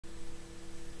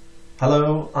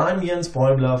Hello, I'm Jens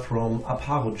Bäumler from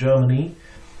Aparo, Germany.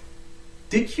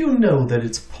 Did you know that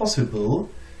it's possible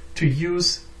to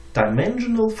use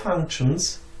dimensional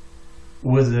functions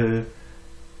with a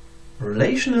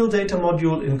relational data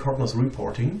module in Cognos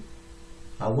Reporting?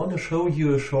 I want to show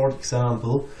you a short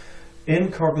example in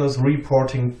Cognos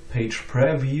Reporting page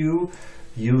preview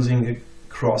using a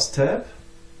cross tab.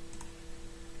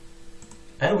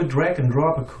 And we drag and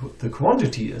drop the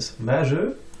quantity as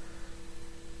measure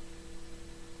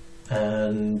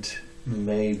and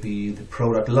maybe the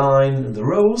product line in the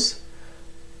rows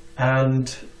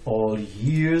and all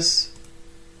years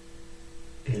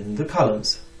in the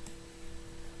columns.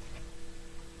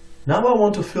 Now I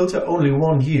want to filter only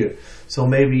 1 year, so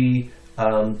maybe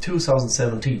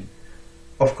 2017.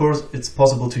 Of course, it's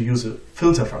possible to use a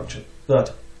filter function,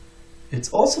 but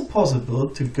it's also possible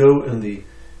to go in the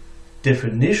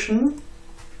definition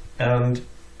and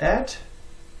add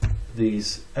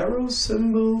these arrow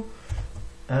symbol,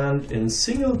 and in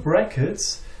single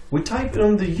brackets we type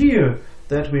in the year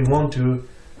that we want to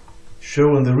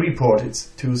show in the report. It's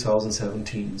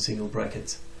 2017 single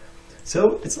brackets.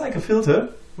 So it's like a filter.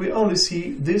 We only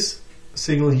see this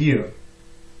single year.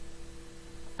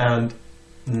 And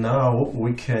now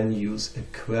we can use a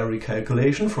query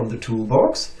calculation from the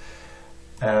toolbox,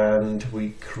 and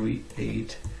we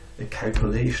create a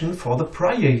calculation for the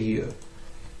prior year.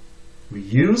 We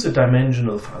use a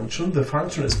dimensional function. The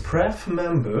function is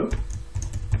pref_member,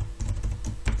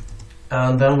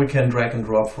 and then we can drag and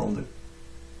drop from the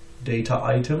data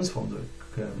items, from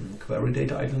the query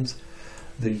data items,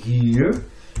 the year,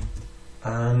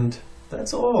 and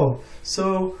that's all.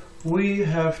 So we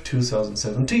have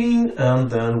 2017,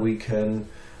 and then we can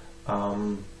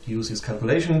use this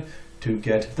calculation to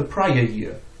get the prior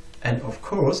year. And of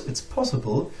course it's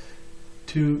possible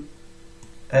to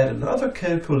add another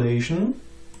calculation.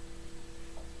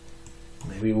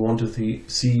 Maybe we want to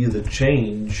see the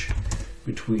change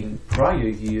between prior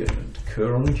year and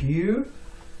current year.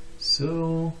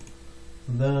 So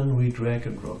then we drag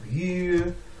and drop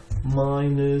year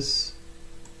minus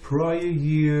prior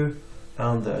year,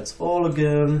 and that's all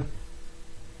again.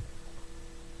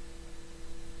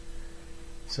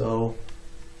 So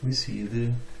we see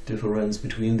the difference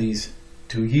between these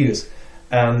 2 years,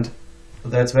 and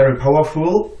that's very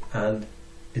powerful, and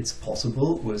it's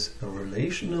possible with a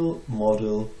relational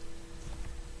model.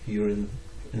 Here in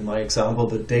my example,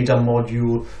 the data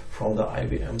module from the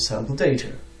IBM sample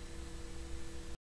data.